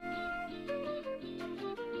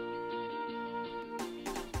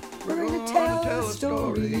We're going to tell a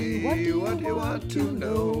story. What do you want to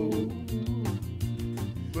know?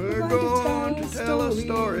 We're going to tell a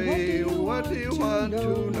story. What do you want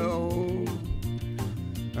to know?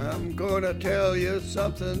 I'm going to tell you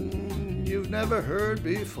something you've never heard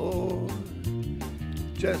before.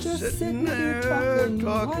 Just sitting there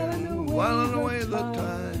talking, whiling away the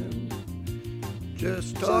time.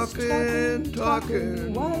 Just talking,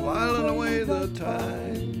 whiling away the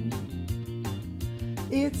time.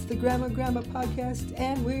 It's the Grandma podcast,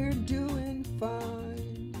 and we're doing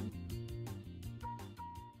fine.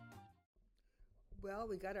 Well,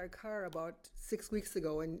 we got our car about 6 weeks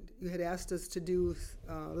ago, and you had asked us to do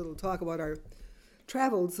a little talk about our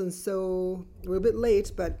travels, and so we're a bit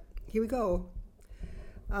late, but here we go.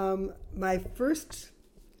 My first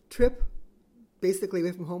trip, basically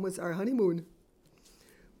away from home, was our honeymoon,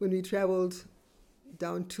 when we traveled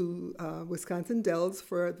down to Wisconsin Dells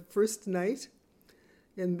for the first night,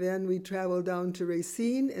 and then we traveled down to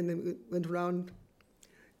Racine, and then we went around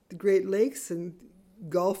the Great Lakes and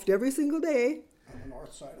golfed every single day. On the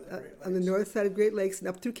north side of the Great Lakes. On the north side of Great Lakes and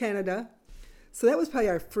up through Canada. So that was probably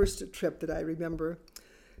our first trip that I remember.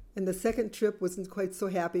 And the second trip wasn't quite so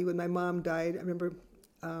happy when my mom died. I remember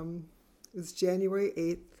it was January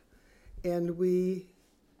 8th, and it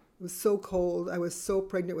was so cold. I was so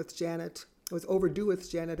pregnant with Janet. I was overdue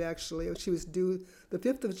with Janet, actually. She was due the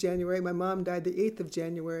 5th of January. My mom died the 8th of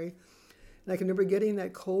January. And I can remember getting in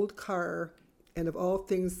that cold car, and of all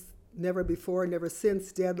things, never before, never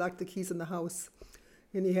since, Dad locked the keys in the house.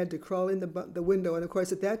 And he had to crawl in the window. And, of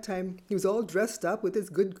course, at that time, he was all dressed up with his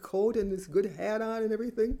good coat and his good hat on and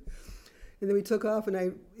everything. And then we took off, and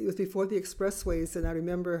it was before the expressways, and I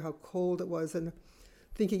remember how cold it was, and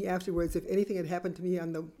thinking afterwards, if anything had happened to me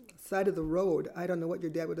on the side of the road, I don't know what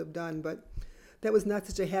your dad would have done, but that was not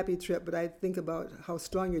such a happy trip. But I think about how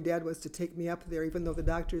strong your dad was to take me up there, even though the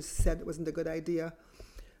doctors said it wasn't a good idea.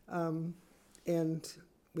 And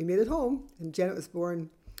we made it home, and Janet was born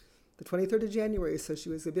the 23rd of January, so she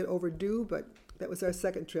was a bit overdue, but that was our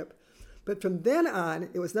second trip. But from then on,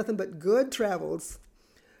 it was nothing but good travels.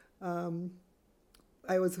 We've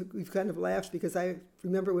kind of laughed because I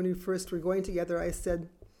remember when we first were going together, I said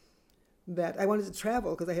that I wanted to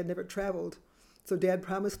travel because I had never traveled. So Dad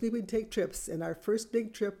promised me we'd take trips, and our first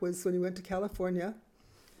big trip was when we went to California.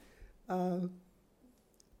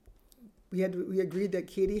 We agreed that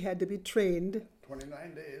Katie had to be trained.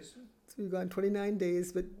 29 days. So we've gone 29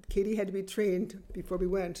 days, but Katie had to be trained before we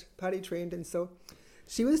went, potty trained, and so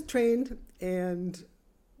she was trained, and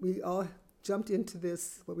we all jumped into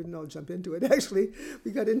this. Well, we didn't all jump into it, actually.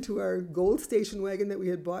 We got into our gold station wagon that we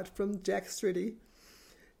had bought from Jack Striddy,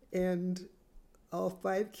 and all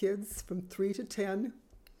 5 kids from 3 to 10,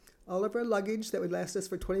 all of our luggage that would last us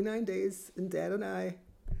for 29 days, and Dad and I,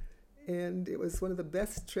 and it was one of the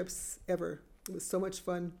best trips ever. It was so much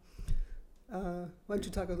fun. Why don't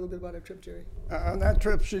you talk a little bit about our trip, Jerry? On that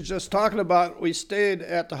trip she's just talking about, we stayed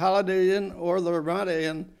at the Holiday Inn or the Ramada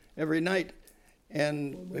Inn every night.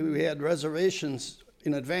 And we had reservations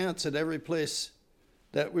in advance at every place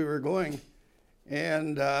that we were going.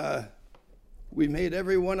 And we made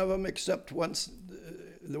every one of them except once.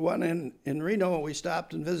 The one in Reno, we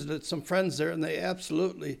stopped and visited some friends there, and they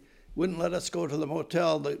absolutely wouldn't let us go to the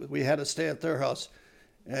motel. We had to stay at their house.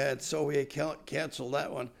 And so we canceled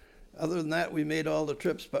that one. Other than that, we made all the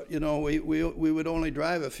trips. But, we would only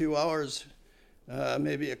drive a few hours,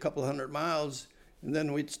 maybe a couple hundred miles. And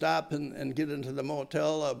then we'd stop and get into the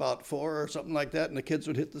motel about 4 or something like that, and the kids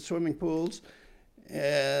would hit the swimming pools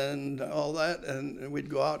and all that, and we'd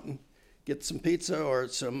go out and get some pizza or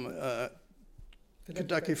some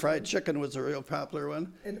Kentucky Fried Chicken was a real popular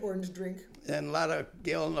one. And orange drink. And a lot of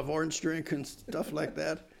gallon of orange drink and stuff like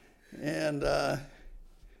that. And I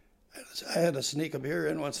had to sneak a beer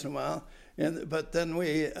in once in a while. But then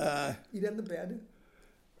we... Eat on the bed.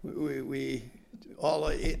 We all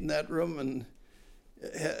ate in that room and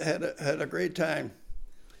had a great time.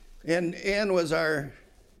 And Ann was our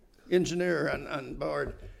engineer on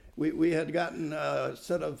board. We had gotten a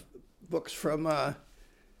set of books from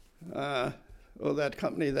that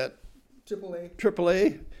company, that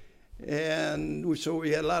AAA, and so we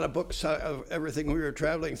had a lot of books of everything we were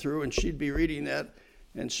traveling through, and she'd be reading that,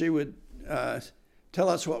 and she would tell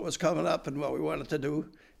us what was coming up and what we wanted to do.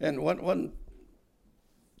 And one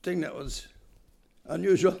thing that was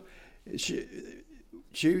unusual,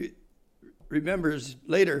 she remembers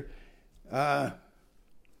later Rock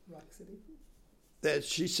City. That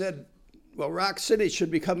she said, well, Rock City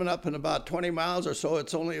should be coming up in about 20 miles or so.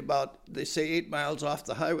 It's only about, they say, 8 miles off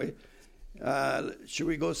the highway. Should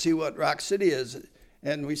we go see what Rock City is?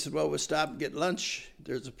 And we said, well, we'll stop and get lunch.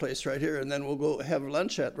 There's a place right here, and then we'll go have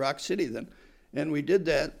lunch at Rock City then. And we did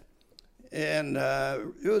that, and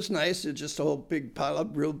it was nice. It's just a whole big pile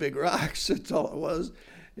of real big rocks. That's all it was.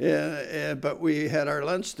 But we had our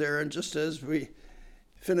lunch there, and just as we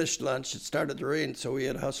finished lunch, it started to rain, so we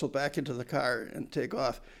had to hustle back into the car and take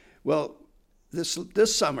off. Well,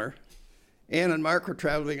 this summer, Ann and Mark were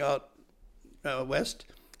traveling out west,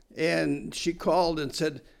 and she called and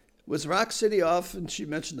said, was Rock City off? And she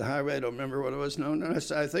mentioned the highway. I don't remember what it was now. And I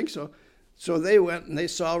said, I think so. So they went and they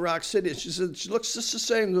saw Rock City. And she said, she looks just the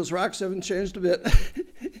same. Those rocks haven't changed a bit.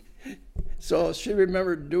 So she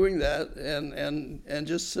remembered doing that. And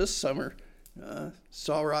just this summer,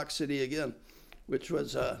 saw Rock City again, which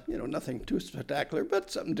was, nothing too spectacular,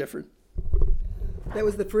 but something different. That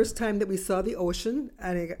was the first time that we saw the ocean.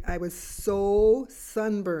 And I was so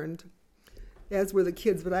sunburned, as were the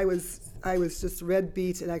kids, but I was just red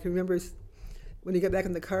beat, and I can remember when you get back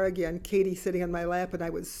in the car again, Katie sitting on my lap, and I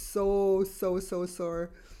was so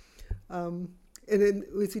sore. And then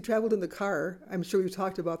as we traveled in the car, I'm sure we've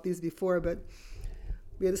talked about these before, but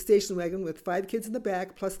we had a station wagon with 5 kids in the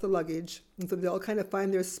back plus the luggage, and so they all kind of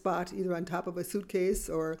find their spot either on top of a suitcase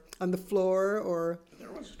or on the floor or...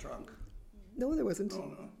 There was a trunk. No, there wasn't.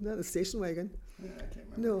 Oh, no. Not a station wagon. Yeah, I can't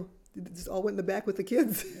remember. No, they just all went in the back with the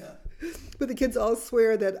kids. Yeah. But the kids all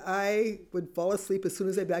swear that I would fall asleep as soon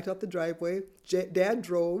as I backed out the driveway. Dad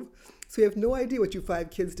drove, so we have no idea what you 5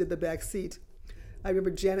 kids did in the back seat. I remember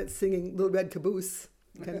Janet singing Little Red Caboose,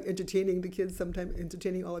 kind of entertaining the kids sometimes,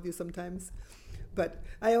 entertaining all of you sometimes. But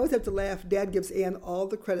I always have to laugh. Dad gives Ann all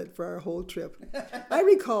the credit for our whole trip. I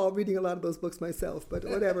recall reading a lot of those books myself, but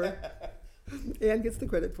whatever. Ann gets the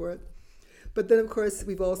credit for it. But then, of course,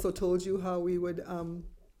 we've also told you how we would,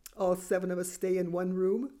 all 7 of us stay in one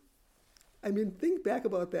room. I mean, think back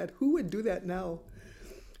about that. Who would do that now?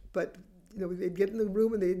 But, they'd get in the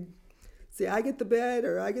room and they'd say, I get the bed,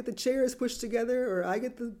 or I get the chairs pushed together, or I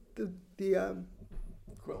get the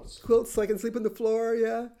quilts so I can sleep on the floor,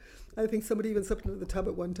 yeah. I think somebody even slept under the tub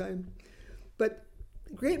at one time. But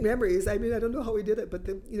great memories. I mean, I don't know how we did it, but,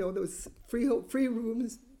 there was free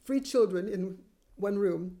rooms, free children in one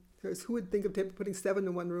room. Who would think of putting 7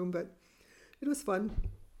 in one room, but it was fun.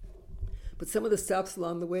 But some of the stops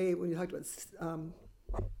along the way, when you talked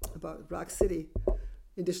about Rock City,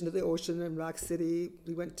 in addition to the ocean and Rock City,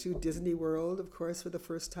 we went to Disney World, of course, for the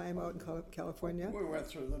first time out in California. We went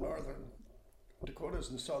through the northern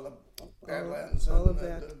Dakotas and saw the Badlands all and of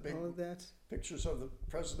the big that. Pictures of the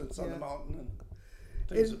presidents on the mountain and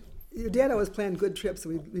things. Your dad always planned good trips, so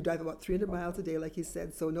we drive about 300 miles a day, like he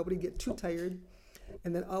said, so nobody get too tired,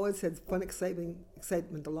 and then always had fun,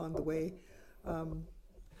 excitement along the way.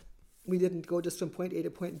 We didn't go just from point A to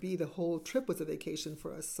point B. The whole trip was a vacation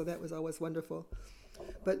for us, so that was always wonderful.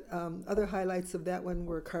 But other highlights of that one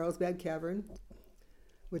were Carlsbad Cavern,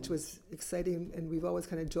 which was exciting, and we've always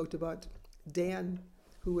kind of joked about Dan,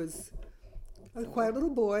 who was a quiet little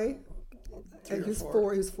boy. And he was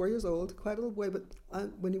 4 years old, quiet little boy, but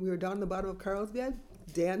when we were down the bottom of Carlsbad,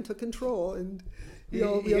 Dan took control, and he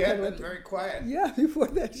had been very quiet. Yeah, before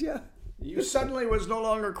that, yeah. You suddenly was no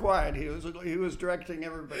longer quiet. He was directing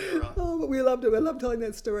everybody around. Oh, but we loved him. I love telling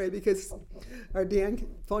that story because our Dan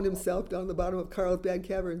found himself down the bottom of Carlsbad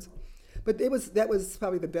Caverns. But that was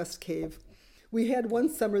probably the best cave. We had one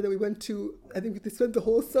summer that we went to, I think we spent the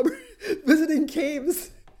whole summer visiting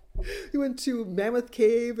caves. We went to Mammoth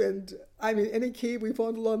Cave, and I mean, any cave we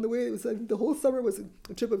found along the way. It was the whole summer was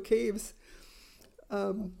a trip of caves.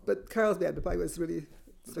 But Carlsbad probably was really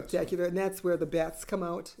spectacular, and that's where the bats come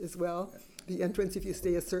out as well. The entrance, if you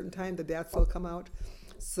stay a certain time, the bats will come out.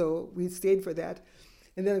 So we stayed for that.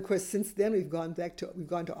 And then, of course, since then we've gone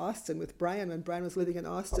to Austin with Brian when Brian was living in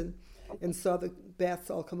Austin, and saw the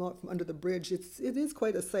bats all come out from under the bridge. It is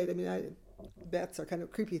quite a sight. I mean, bats are kind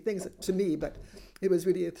of creepy things to me, but it was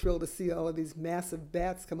really a thrill to see all of these massive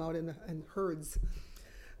bats come out in herds.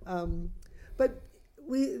 But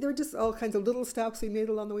there were just all kinds of little stops we made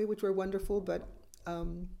along the way, which were wonderful. But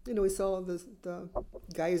we saw the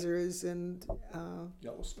geysers and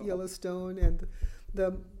Yellowstone and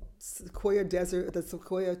the Sequoia Desert, the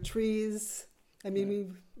Sequoia trees. I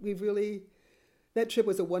mean, we've really, that trip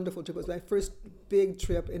was a wonderful trip. It was my first big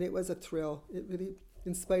trip, and it was a thrill. It really,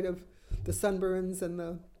 in spite of the sunburns and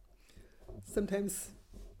the sometimes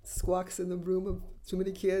squawks in the room of too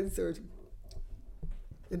many kids or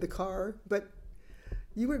in the car, but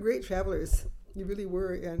you were great travelers. You really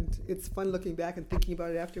were, and it's fun looking back and thinking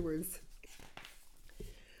about it afterwards.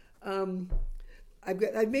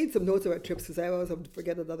 I've made some notes about trips because I always have to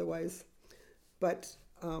forget it otherwise. But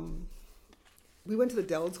we went to the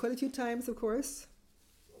Dells quite a few times, of course.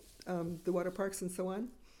 the water parks and so on.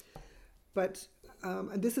 But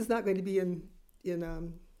and this is not going to be in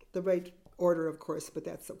the right order, of course, but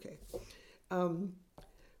that's okay.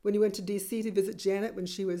 When you went to D.C. to visit Janet when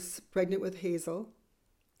she was pregnant with Hazel,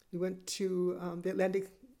 we went to the Atlantic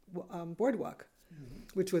Boardwalk,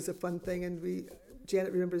 which was a fun thing. And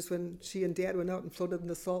Janet remembers when she and Dad went out and floated in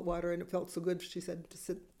the salt water, and it felt so good, she said, to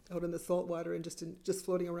sit out in the salt water and just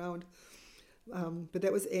floating around. But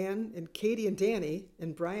that was Ann and Katie and Danny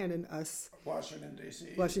and Brian and us. Washington, D.C.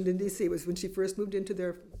 Washington, D.C. was when she first moved into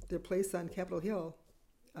their place on Capitol Hill.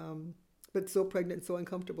 But so pregnant and so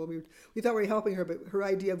uncomfortable. We thought we were helping her, but her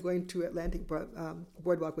idea of going to Atlantic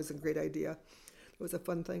Boardwalk was a great idea. It was a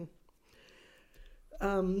fun thing.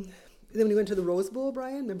 Then when we went to the Rose Bowl,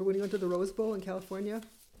 Brian, remember when we went to the Rose Bowl in California?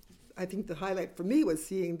 I think the highlight for me was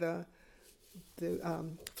seeing the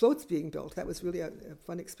floats being built. That was really a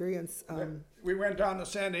fun experience. We went down to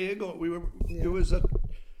San Diego. It was a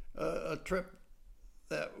trip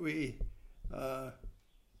that we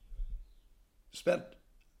spent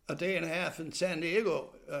a day and a half in San Diego,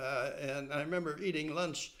 and I remember eating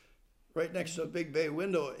lunch right next to a big bay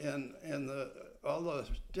window, and all the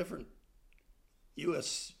different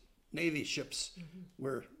U.S. Navy ships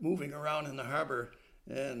were moving around in the harbor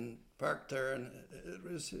and parked there, and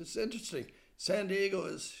it's interesting. San Diego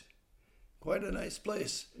is quite a nice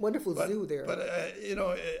place. Wonderful zoo there. But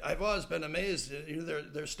I've always been amazed.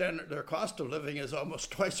 Their cost of living is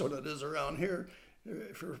almost twice what it is around here,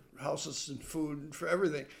 for houses and food and for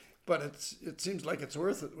everything. But it seems like it's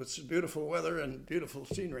worth it with beautiful weather and beautiful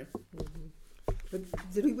scenery. But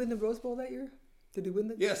did we win the Rose Bowl that year? Did we win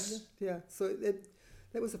the? Yes. Yeah. So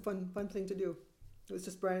that was a fun thing to do. It was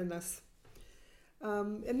just Brian and us.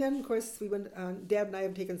 And then, of course, we went on. Dad and I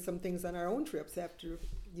have taken some things on our own trips after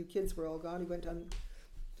you kids were all gone.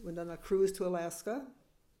 We went on a cruise to Alaska,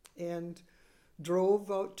 and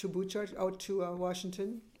drove out to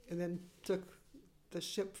Washington, and then took the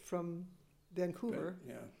ship from Vancouver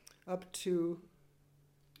up to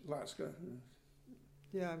Alaska.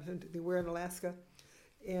 Yeah, we're in Alaska,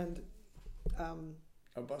 and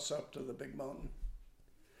a bus up to the big mountain.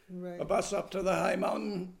 Right. A bus up to the high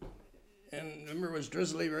mountain, and remember it was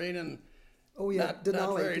drizzly rain and not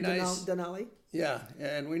very nice. Denali. Yeah,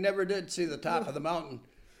 and we never did see the top of the mountain.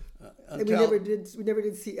 And we never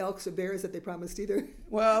did see elks or bears that they promised either.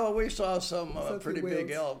 Well, we saw some pretty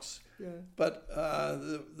big elks. Yeah. But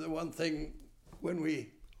the one thing, when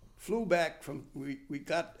we flew back we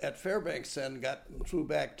got at Fairbanks and flew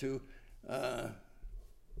back to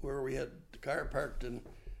where we had the car parked in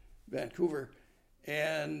Vancouver,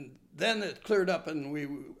 and then it cleared up, and we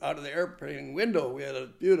out of the airplane window we had a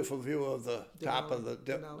beautiful view of the top of the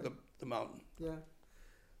mountain. Yeah.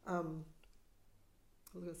 I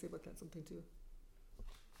was going to say about that something too.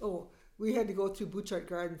 Oh, we had to go through Butchart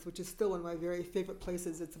Gardens, which is still one of my very favorite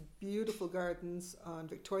places. It's beautiful gardens on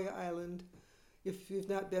Victoria Island. If you've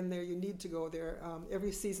not been there, you need to go there.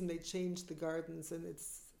 Every season they change the gardens, and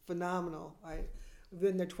it's phenomenal. I've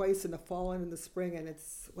been there twice, in the fall and in the spring, and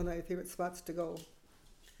it's one of my favorite spots to go.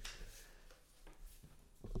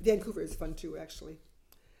 Vancouver is fun too, actually.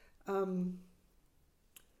 Who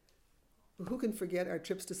can forget our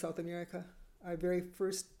trips to South America? Our very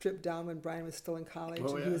first trip down when Brian was still in college,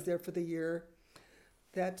 and he was there for the year.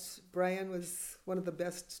 Brian was one of the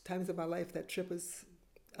best times of my life. That trip was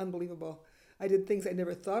unbelievable. I did things I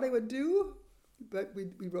never thought I would do, but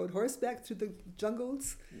we rode horseback through the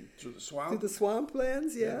jungles. Through the swamp? Through the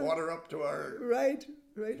swamplands, yeah. And water up to our... Right.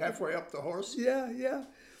 Halfway up the horse? Yeah.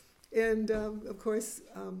 And, of course,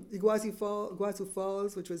 Iguazu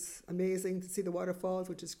Falls, which was amazing to see the waterfalls,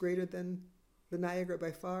 which is greater than the Niagara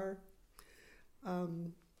by far.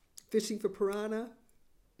 Fishing for piranha,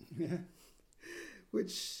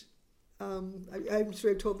 which I'm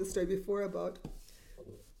sure I've told this story before about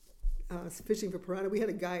fishing for piranha. We had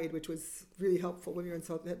a guide, which was really helpful when we were in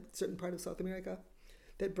that certain part of South America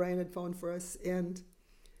that Brian had found for us. And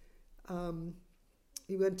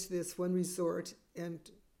we went to this one resort and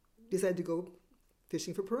decided to go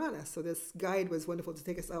fishing for piranha. So this guide was wonderful to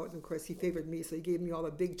take us out. And of course, he favored me, so he gave me all the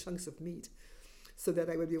big chunks of meat so that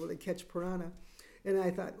I would be able to catch piranha. And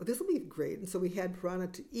I thought, well, this will be great. And so we had piranha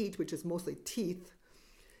to eat, which is mostly teeth.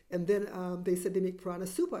 And then they said they make piranha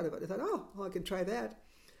soup out of it. I thought, oh, well, I can try that.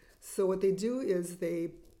 So what they do is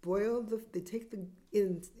they take the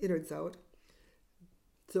innards out,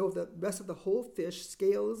 throw the rest of the whole fish,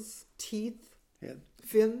 scales, teeth,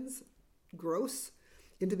 fins, gross,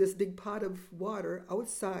 into this big pot of water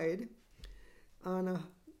outside on an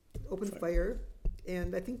open fire.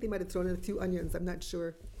 And I think they might have thrown in a few onions, I'm not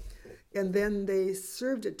sure. And then they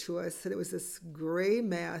served it to us, and it was this gray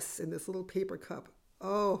mass in this little paper cup.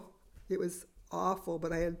 Oh, It was awful,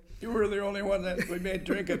 but I had... You were the only one that we made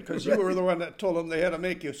drink it because you were the one that told them they had to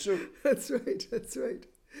make you soup. That's right.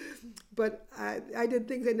 But I did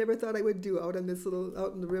things I never thought I would do out in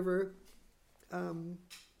the river.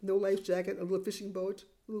 No life jacket, a little fishing boat,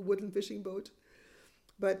 a little wooden fishing boat.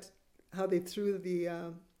 But how they threw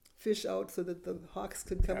the fish out so that the hawks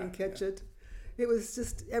could come and catch it. It was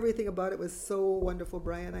just, everything about it was so wonderful,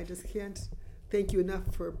 Brian. I just can't thank you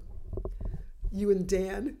enough for you and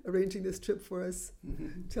Dan arranging this trip for us.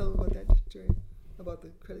 Mm-hmm. Tell them about that, Jerry, about the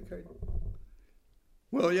credit card.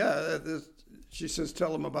 Well, yeah, she says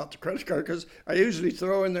tell them about the credit card, because I usually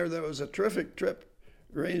throw in there that was a terrific trip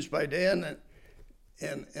arranged by Dan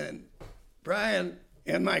and Brian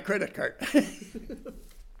and my credit card.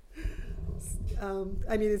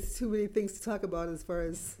 I mean, it's too many things to talk about as far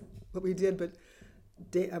as what we did, but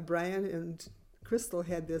Brian and Crystal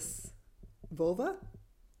had this Volvo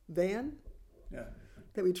van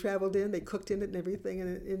that we traveled in. They cooked in it and everything,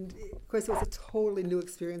 and of course it was a totally new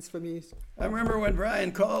experience for me. I remember when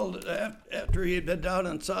Brian called after he had been down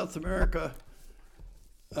in South America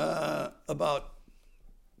about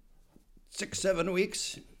 6-7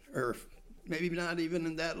 weeks, or maybe not even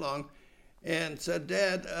in that long, and said,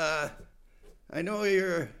 Dad, I know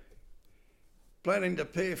you're planning to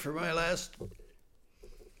pay for my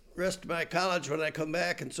rest of my college when I come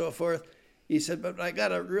back and so forth. He said, but I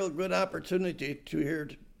got a real good opportunity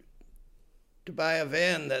to buy a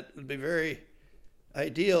van that would be very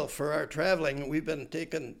ideal for our traveling. We've been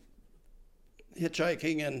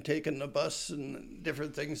hitchhiking and taking the bus and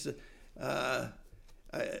different things.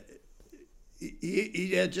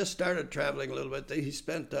 He had just started traveling a little bit. He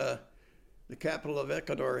spent the capital of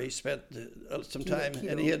Ecuador. He spent some time,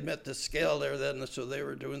 and he had met the scale there then, so they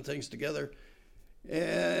were doing things together.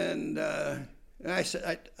 And I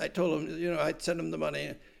said, I told him, I'd send him the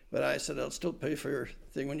money, but I said, I'll still pay for your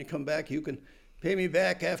thing when you come back. You can pay me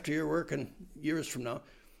back after you're working years from now.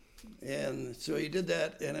 And so he did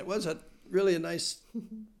that, and it was really a nice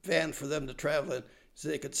van for them to travel in. So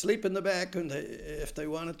they could sleep in the back, and if they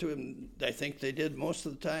wanted to, and I think they did most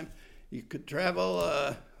of the time. You could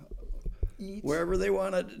travel wherever they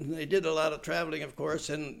wanted, and they did a lot of traveling, of course.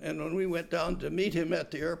 And when we went down to meet him at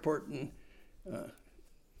the airport in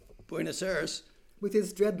Buenos Aires, with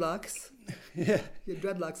his dreadlocks, he had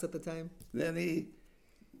dreadlocks at the time. Then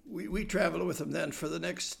we traveled with him then for the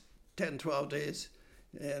next 10-12 days,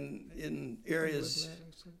 and in areas,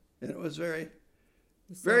 and it was very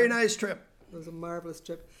nice trip. It was a marvelous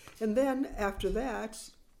trip. And then after that,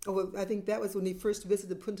 I think that was when he first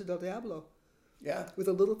visited Punta del Diablo. Yeah. With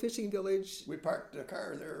a little fishing village. We parked the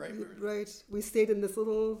car there, right? Right. We stayed in this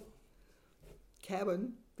little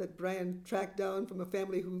cabin that Brian tracked down from a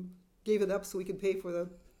family who gave it up so we could pay for the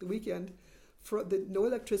weekend. No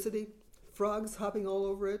electricity, frogs hopping all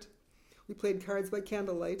over it. We played cards by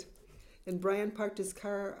candlelight. And Brian parked his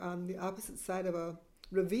car on the opposite side of a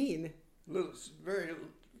ravine.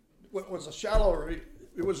 It was a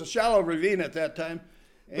shallow ravine at that time,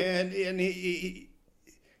 and he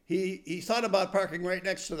thought about parking right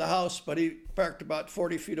next to the house, but he parked about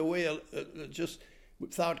 40 feet away, just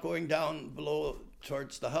without going down below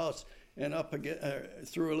towards the house, and up again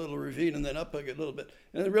through a little ravine, and then up a little bit.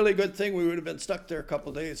 And a really good thing, we would have been stuck there a couple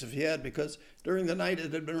of days if he had, because during the night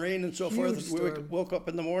it had been raining and so forth. We woke up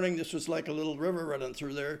in the morning. This was like a little river running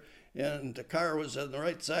through there, and the car was on the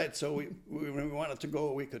right side, so when we wanted to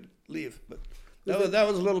go, we could leave. But that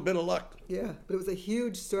was a little bit of luck. Yeah, but it was a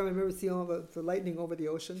huge storm. I remember seeing all the lightning over the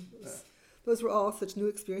ocean. Those were all such new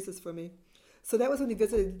experiences for me. So that was when he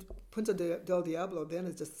visited Punta del Diablo. Then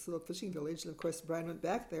it's just this little fishing village, and of course Brian went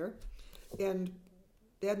back there, and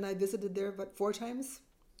Dad and I visited there about 4 times.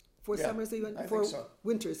 4 summers we went, 4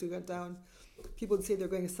 winters we went down. People would say they're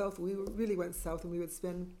going south. We really went south, and we would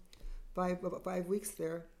spend about 5 weeks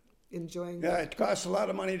there enjoying. Yeah, it cost a lot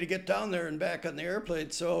of money to get down there and back on the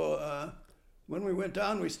airplane. So when we went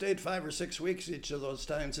down, we stayed 5 or 6 weeks each of those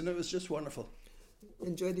times, and it was just wonderful.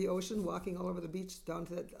 Enjoyed the ocean, walking all over the beach, down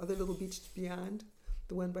to that other little beach beyond,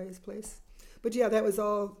 the one by his place. But yeah, that was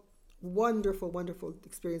all wonderful, wonderful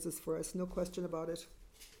experiences for us, no question about it.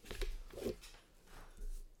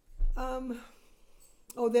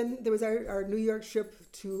 Then there was our New York trip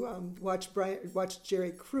to watch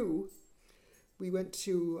Jerry Crew. We went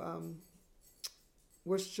to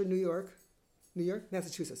Worcester,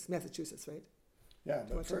 Massachusetts, right? Yeah,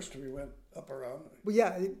 but first we went up around. Well,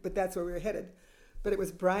 yeah, but that's where we were headed. But it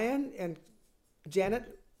was Brian and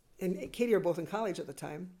Janet and Katie were both in college at the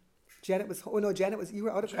time. You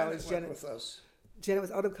were out of college. Janet went with us. Janet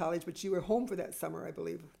was out of college, but you were home for that summer, I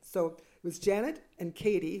believe. So it was Janet and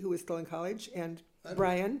Katie, who was still in college, and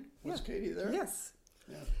Brian. Was Katie there? Yes.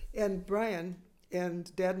 Yeah. And Brian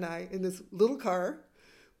and Dad and I in this little car.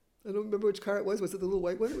 I don't remember which car it was. Was it the little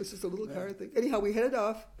white one? It was just a little car thing. Anyhow, we headed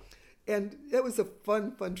off, and it was a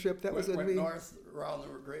fun trip. That was when we north around the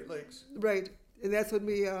Great Lakes. Right, and that's when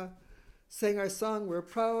we sang our song. We're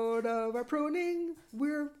proud of our pruning.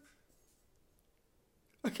 Where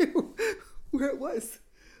it was.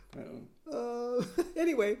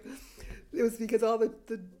 Anyway, it was because all the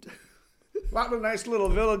a lot of nice little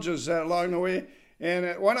villages along the way. And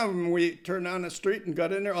at one of them, we turned down the street and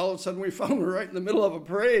got in there. All of a sudden, we found we were right in the middle of a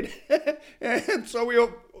parade. And so we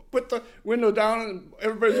put the window down, and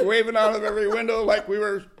everybody's waving out of every window like we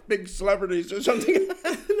were big celebrities or something.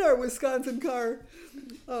 In our Wisconsin car.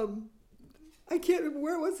 I can't remember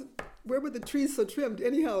where were the trees so trimmed.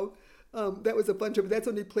 Anyhow, that was a fun trip. That's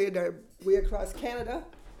when we played our way across Canada.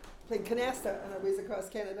 Played canasta on our ways across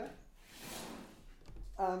Canada.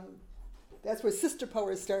 That's where Sister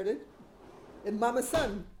Power started. And Mama's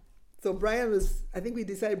Son. So I think we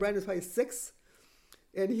decided Brian was probably 6.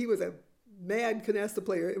 And he was a mad canasta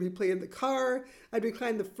player. And we played in the car. I'd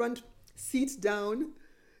recline the front seat down.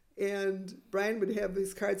 And Brian would have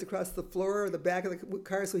his cards across the floor or the back of the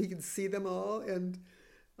car so he could see them all. And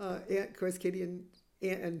of course, Katie and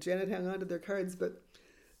Janet hung on to their cards. But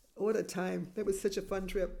what a time. That was such a fun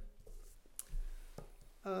trip.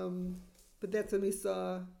 But that's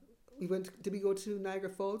when did we go to Niagara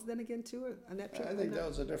Falls then again too on that trip? I think that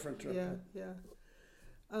was a different trip. Yeah.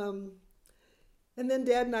 And then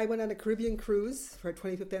Dad and I went on a Caribbean cruise for our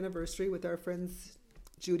 25th anniversary with our friends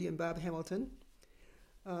Judy and Bob Hamilton.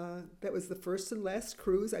 That was the first and last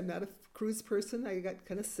cruise. I'm not a cruise person. I got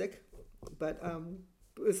kind of sick, but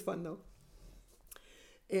it was fun though.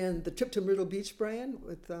 And the trip to Myrtle Beach, Brian,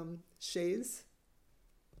 with Shays.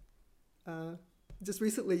 Just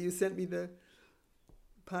recently, you sent me the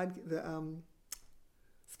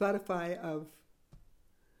Spotify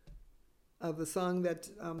of the song that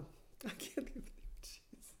I can't think of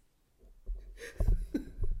the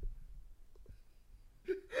name.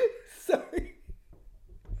 Jeez. Sorry.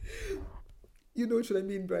 You know what I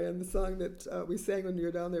mean, Brian? The song that we sang when we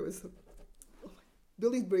were down there was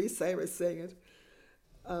Billy Ray Cyrus sang it.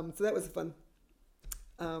 So that was fun.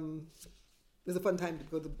 It was a fun time to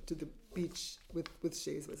go to the beach with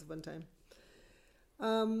Shays. It was a fun time.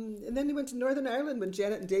 And then we went to Northern Ireland when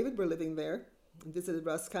Janet and David were living there and visited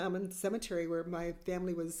Roscommon Cemetery where my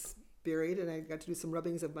family was buried, and I got to do some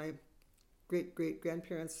rubbings of my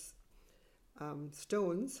great-great-grandparents'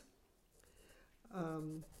 stones.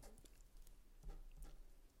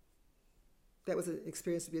 That was an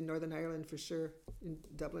experience to be in Northern Ireland for sure. In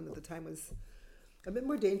Dublin at the time was a bit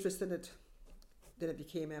more dangerous than it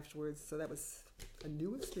became afterwards, so that was a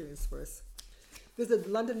new experience for us. Visited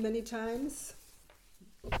London many times.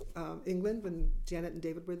 England when Janet and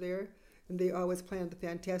David were there, and they always planned the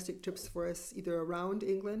fantastic trips for us either around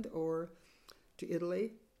England or to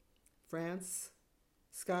Italy, France,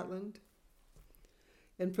 Scotland.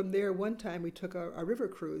 And from there one time we took our river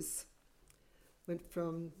cruise, went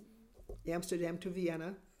from Amsterdam to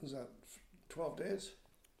Vienna. Was that 12 days?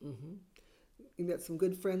 Mm-hmm. We met some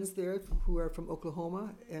good friends there who are from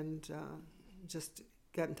Oklahoma, and just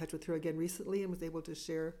got in touch with her again recently and was able to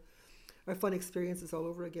share our fun experiences all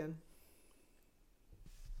over again.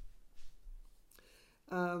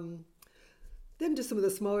 Then just some of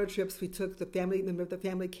the smaller trips we took. Remember the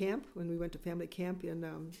family camp when we went to family camp in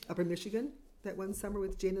Upper Michigan that one summer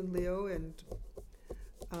with Jane and Leo, and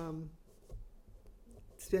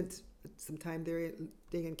spent some time there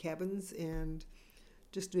staying in cabins and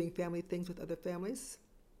just doing family things with other families.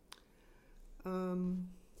 Then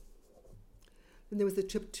there was a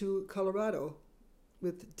trip to Colorado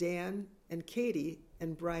with Dan and Katie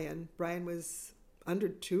and Brian. Brian was under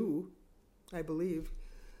 2, I believe.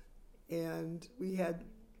 And we had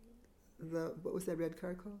what was that red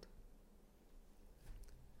car called?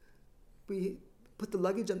 We put the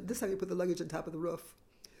luggage on, this time we put the luggage on top of the roof.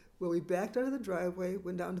 Well, we backed out of the driveway,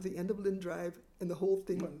 went down to the end of Lynn Drive, and the whole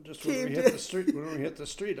thing just caved when we in. hit the street, when we hit the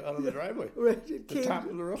street out of the driveway. Right, it the top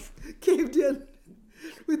of the roof. Caved in.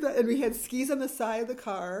 And we had skis on the side of the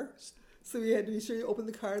car, so we had to be sure you opened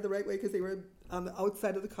the car the right way because they were on the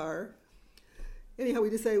outside of the car. Anyhow,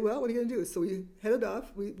 we decided, well, what are you going to do? So we headed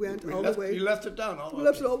off. We went all the way. You left it down all the way. We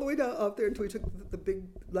left it all the way down up there until we took the big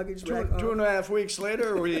luggage rack off. 2.5 weeks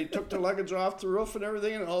later, we took the luggage off the roof and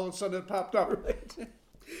everything, and all of a sudden it popped up. Right.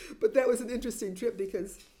 But that was an interesting trip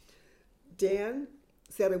because Dan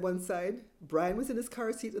sat on one side, Brian was in his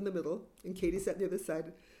car seat in the middle, and Katie sat on the other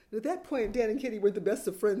side. And at that point, Dan and Katie were the best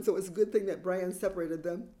of friends, so it was a good thing that Brian separated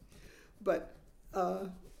them. But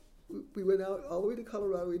we went out all the way to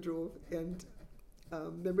Colorado, we drove, and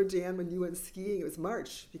Remember, Jan, when you went skiing, it was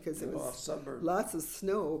March because it was sunburned. lots of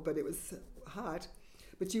snow, but it was hot.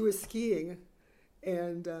 But you were skiing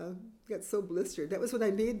and got so blistered. That was when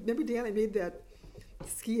I made, remember, Dan, I made that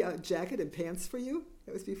ski jacket and pants for you?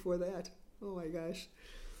 That was before that. Oh my gosh.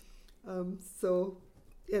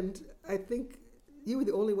 And I think you were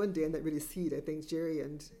the only one, Dan, that really skied. I think Jerry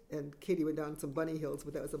and Katie went down some bunny hills,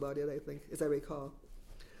 but that was about it, I think, as I recall.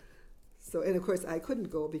 So, and of course, I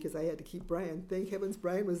couldn't go because I had to keep Brian. Thank heavens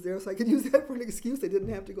Brian was there, so I could use that for an excuse. I didn't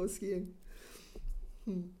have to go skiing.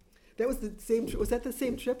 That was the same. Was that the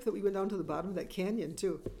same trip that we went down to the bottom of that canyon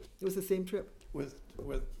too? It was the same trip With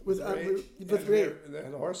Ray. Ray.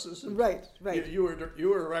 The horses. Right. You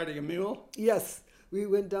were riding a mule. Yes, we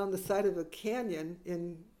went down the side of a canyon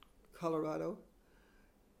in Colorado.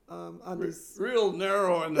 On this Real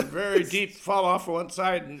narrow and a very deep fall off one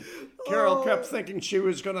side, and Carol kept thinking she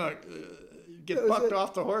was gonna get bucked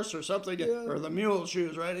off the horse or something, or the mule she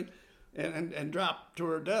was riding, and drop to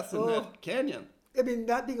her death in that canyon. I mean,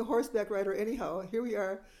 not being a horseback rider anyhow, here we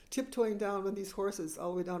are tiptoeing down with these horses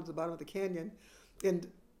all the way down to the bottom of the canyon.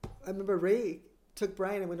 And I remember Ray took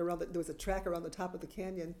Brian and went around, there was a track around the top of the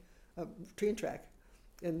canyon, a train track,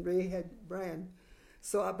 and Ray had Brian.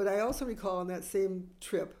 So, but I also recall on that same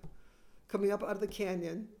trip, coming up out of the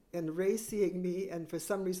canyon, and Ray seeing me, and for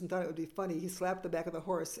some reason thought it would be funny, he slapped the back of the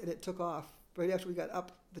horse and it took off right after we got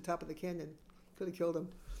up the top of the canyon. Could have killed him.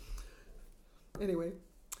 Anyway.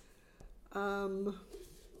 Yeah,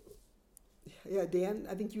 Dan,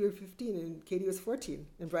 I think you were 15 and Katie was 14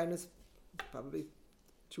 and Brian was probably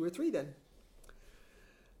 2 or 3 then.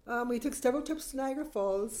 We took several trips to Niagara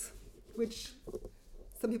Falls, which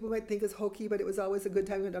some people might think is hokey, but it was always a good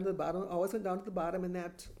time. We went down to the bottom, always went down to the bottom in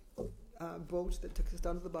that boat that took us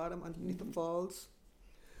down to the bottom underneath the falls.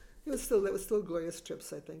 That was still glorious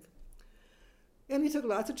trips, I think. And we took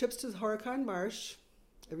lots of trips to Horicon Marsh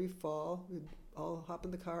every fall. We'd all hop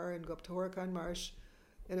in the car and go up to Horicon Marsh,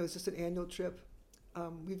 and it was just an annual trip.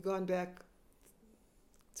 We've gone back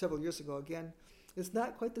several years ago again. It's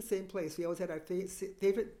not quite the same place. We always had our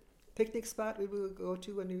favorite picnic spot we would go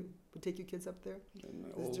to when we would take you kids up there. And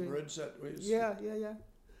the old bridge that we used Yeah,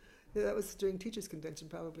 that was during Teachers' Convention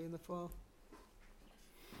probably in the fall.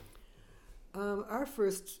 Our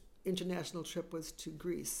first international trip was to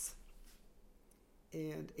Greece.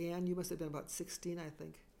 And Anne, you must have been about 16, I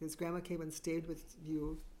think. His grandma came and stayed with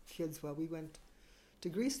you kids while we went to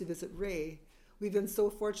Greece to visit Ray. We've been so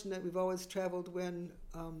fortunate. We've always traveled when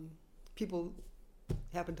people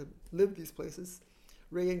happen to live these places.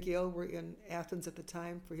 Ray and Gail were in Athens at the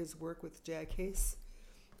time for his work with Jack Hayes.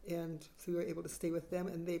 And so we were able to stay with them,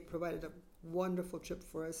 and they provided a wonderful trip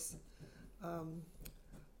for us.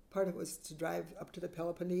 Part of it was to drive up to the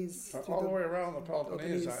Peloponnese. All the way around the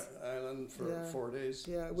Peloponnese island for 4 days.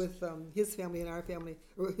 Yeah, with his family and our family,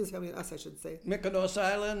 or his family and us, I should say. Mykonos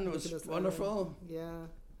Island was wonderful. Island. Yeah.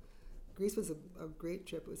 Greece was a great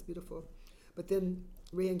trip. It was beautiful. But then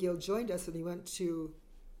Ray and Gail joined us, and we went to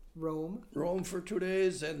Rome. Rome for 2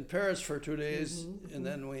 days and Paris for 2 days, and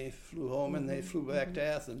then we flew home and they flew back to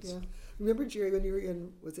Athens. Yeah. Remember, Jerry, when you were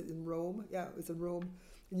was it in Rome? Yeah, it was in Rome.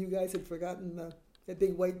 And you guys had forgotten that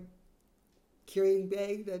big white carrying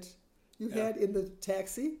bag that you had in the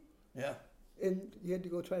taxi. Yeah. And you had to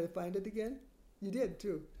go try to find it again? You did,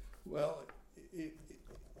 too. Well,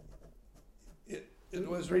 it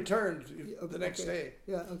was returned the next day.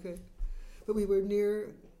 Yeah, okay. But we were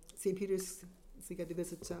near St. Peter's, so we got to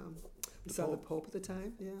visit, we saw the Pope at the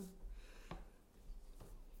time, yeah.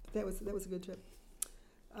 That was a good trip.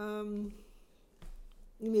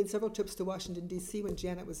 We made several trips to Washington, D.C. when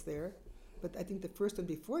Janet was there. But I think the first one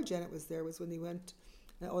before Janet was there was when we went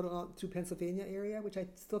out through Pennsylvania area, which I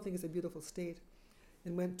still think is a beautiful state,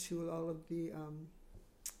 and went to all of the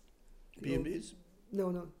B&Bs?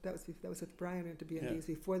 No, that was with Brian at the B&Bs. Yeah.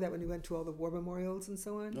 Before that, when we went to all the war memorials and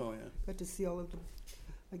so on. Oh, yeah. Got to see all of them,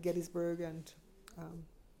 like Gettysburg, and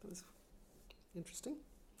that was interesting.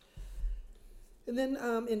 And then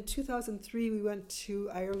in 2003, we went to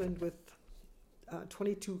Ireland with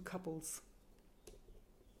 22 couples.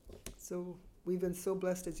 So we've been so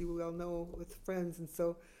blessed, as you well know, with friends. And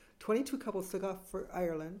so 22 couples took off for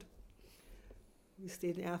Ireland. We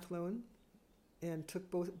stayed in Athlone and took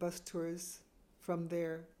both bus tours from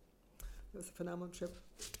there. It was a phenomenal trip.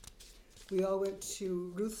 We all went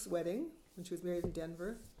to Ruth's wedding when she was married in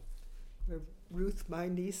Denver, where Ruth, my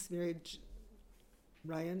niece, married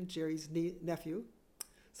Ryan, Jerry's nephew.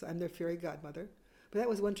 So I'm their fairy godmother. But that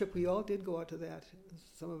was one trip we all did go out to that.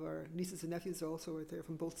 Some of our nieces and nephews also were there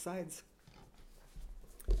from both sides.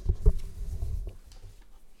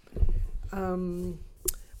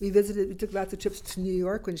 We took lots of trips to New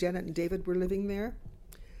York when Janet and David were living there.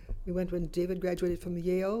 We went when David graduated from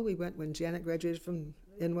Yale. We went when Janet graduated from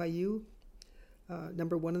NYU,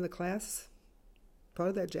 number one in the class. Proud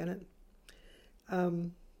of that, Janet.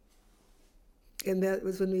 And that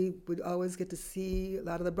was when we would always get to see a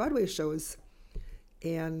lot of the Broadway shows.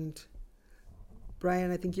 And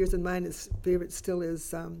Brian, I think yours and mine, his favorite still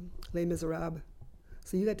is Les Miserables.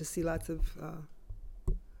 So you got to see lots of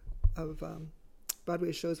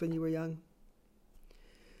Broadway shows when you were young.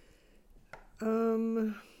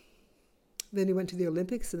 Then we went to the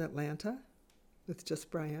Olympics in Atlanta with just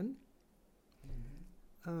Brian.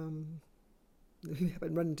 We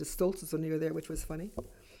happened to run into Stoltz's when you were there, which was funny.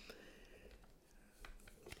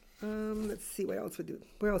 Let's see, what else we do?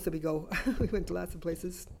 Where else did we go? We went to lots of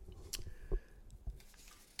places.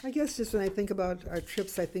 I guess just when I think about our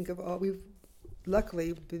trips, I think of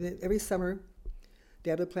luckily, every summer,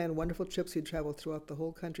 Dad would plan wonderful trips. We'd travel throughout the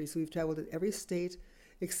whole country. So we've traveled in every state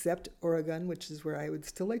except Oregon, which is where I would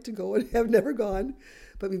still like to go and have never gone.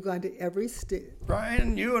 But we've gone to every state.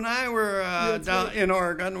 Brian, you and I were down in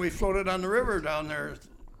Oregon. We floated on the river down there.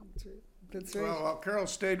 That's right. Well, Carol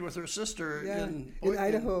stayed with her sister in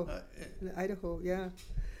Idaho. In Idaho, yeah.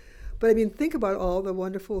 But I mean, think about all the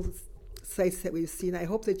wonderful sites that we've seen. I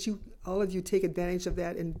hope that all of you take advantage of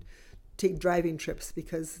that and take driving trips,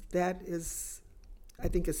 because that is, I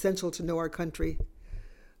think, essential to know our country.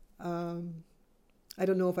 I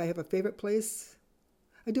don't know if I have a favorite place.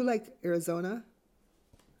 I do like Arizona.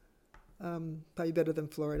 Probably better than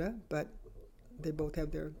Florida, but they both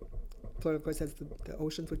have their... Florida, of course, has the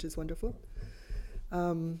oceans, which is wonderful.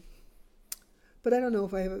 But I don't know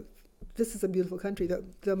if I have this is a beautiful country.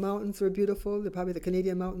 The mountains were beautiful. Probably the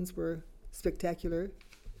Canadian mountains were spectacular.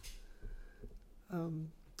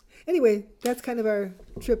 Anyway, that's kind of our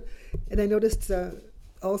trip. And I noticed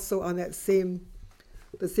also on the same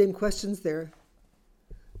questions there,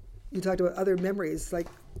 you talked about other memories, like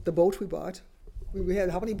the boat we bought. We had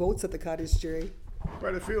how many boats at the cottage, Jerry?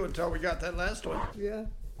 Quite a few until we got that last one. Yeah.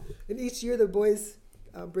 And each year the boys,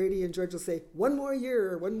 Brady and George, will say, one more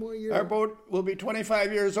year. Our boat will be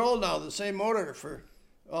 25 years old now, the same motor for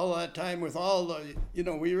all that time with all the,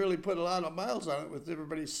 we really put a lot of miles on it with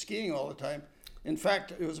everybody skiing all the time. In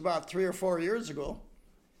fact, it was about 3 or 4 years ago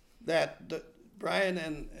that Brian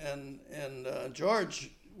and George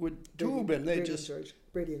would tube, and they just...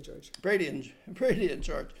 Brady and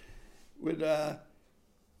George would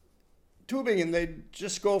tubing, and they'd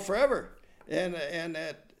just go forever. And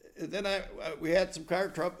then we had some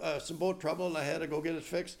some boat trouble, and I had to go get it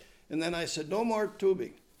fixed. And then I said, no more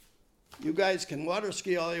tubing. You guys can water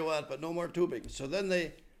ski all you want, but no more tubing. So then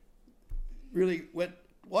they really went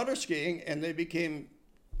water skiing, and they became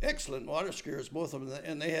excellent water skiers, both of them.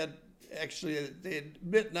 And they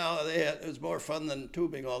admit now it was more fun than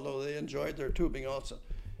tubing, although they enjoyed their tubing also.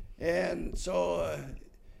 And so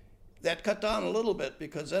that cut down a little bit,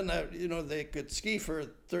 because then, they could ski for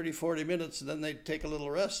 30, 40 minutes, and then they'd take a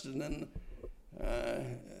little rest, and then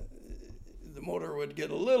the motor would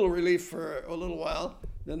get a little relief for a little while,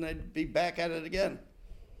 then they'd be back at it again.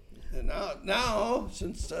 And now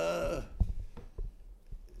since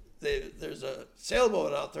there's a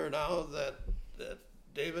sailboat out there now that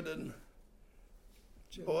David and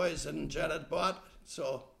boys and Janet bought,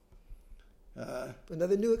 so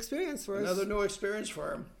another new experience for us. Another new experience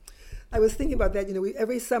for him. I was thinking about that. We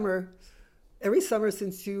every summer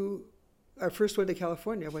since our first one to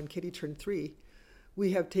California when Kitty turned 3,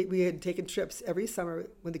 we had taken trips every summer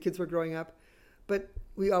when the kids were growing up, but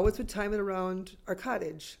we always would time it around our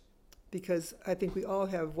cottage, because I think we all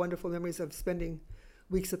have wonderful memories of spending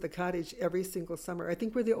weeks at the cottage every single summer. I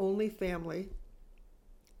think we're the only family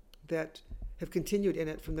that have continued in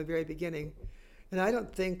it from the very beginning. And I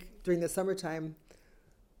don't think during the summertime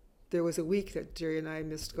there was a week that Jerry and I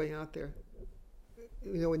missed going out there.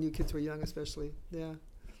 When you kids were young especially. Yeah.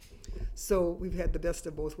 So we've had the best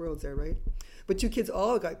of both worlds there, right? But you kids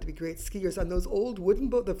all got to be great skiers on those old wooden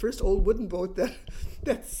boat, the first old wooden boat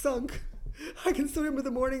that sunk. I can still remember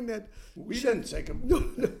the morning that... We didn't sink them. No.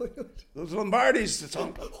 Those Lombardis that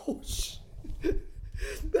sunk. Oh,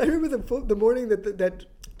 I remember the morning that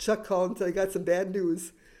Chuck called and said, I got some bad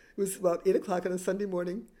news. It was about 8 o'clock on a Sunday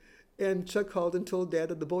morning, and Chuck called and told Dad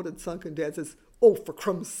that the boat had sunk, and Dad says, "Oh, for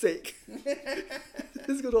crumb's sake."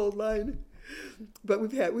 This good old line. But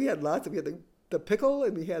we had lots. We had the pickle,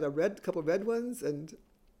 and we had a couple of red ones, and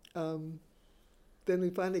then we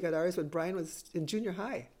finally got ours when Brian was in junior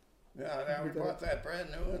high. Yeah, we bought that brand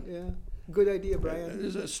new one. Yeah, good idea, Brian.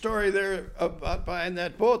 There's a story there about buying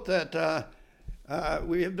that boat that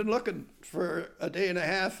we have been looking for a day and a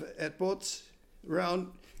half at boats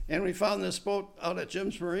around, And we found this boat out at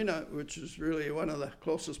Jim's Marina, which is really one of the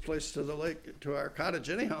closest places to the lake, to our cottage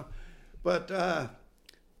anyhow. But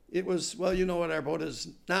it was, well, you know what our boat is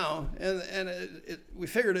now. And we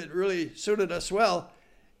figured it really suited us well.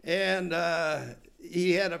 And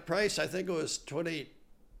he had a price, I think it was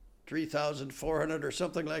 $23,400 or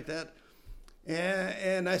something like that.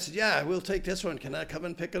 And I said, yeah, we'll take this one. Can I come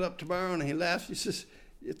and pick it up tomorrow? And he laughed. He says,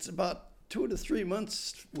 it's about 2 to 3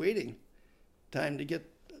 months waiting time to get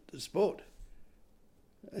this boat.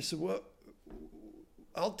 I said, well,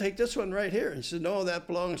 I'll take this one right here. He said, no, that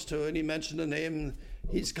belongs to, and he mentioned the name.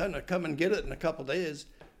 He's going to come and get it in a couple days.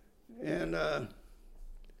 And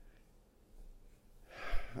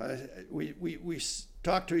we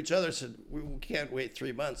talked to each other, said, we can't wait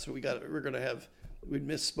 3 months. We'd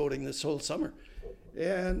miss boating this whole summer.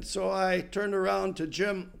 And so I turned around to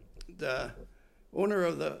Jim, the owner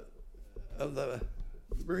of the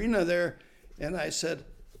marina there, and I said,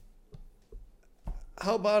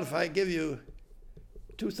 how about if I give you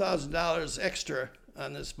 $2,000 extra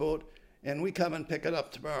on this boat and we come and pick it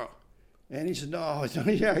up tomorrow? And he said, no,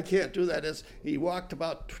 yeah, I can't do that. He walked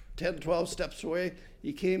about 10, 12 steps away.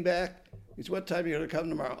 He came back. He said, what time are you going to come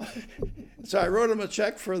tomorrow? So I wrote him a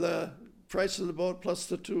check for the price of the boat plus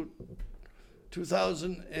the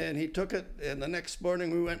 $2,000, and he took it. And the next morning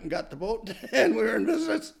we went and got the boat, and we were in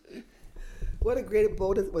business. What a great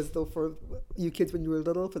boat it was, though, for you kids when you were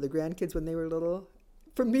little, for the grandkids when they were little.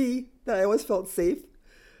 For me, that I always felt safe.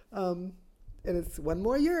 And it's one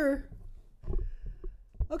more year.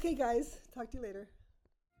 Okay, guys. Talk to you later.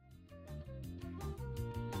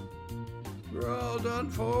 We're all done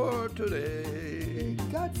for today.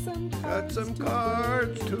 Got some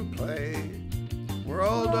cards to play. We're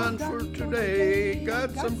all done for today.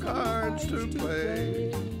 Got some cards to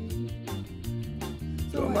play.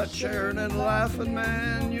 So much sharing and laughing,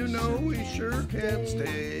 man, you know we sure can't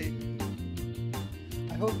stay.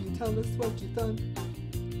 I hope you tell us what you've done.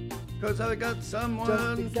 'Cause I got someone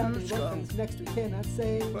Just to exactly what skunk. comes next we cannot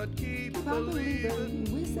say. But keep Keep on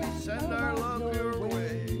believing, we send our love your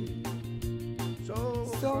way. So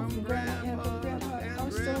from Grandpa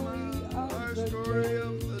and Grandma, our story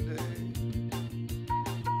of the day.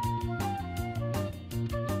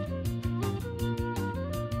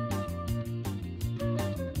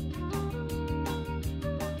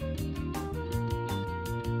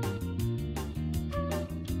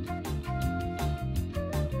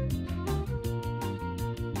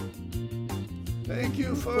 Thank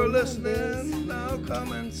you for listening. Now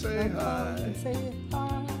come and say hi.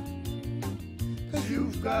 'Cause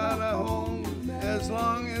you've got a home as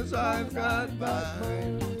long as I've got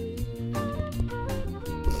mine.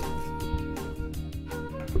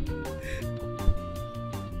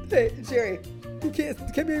 Hey, Jerry, you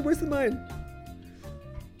can't be any worse than mine.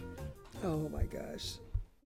 Oh my gosh.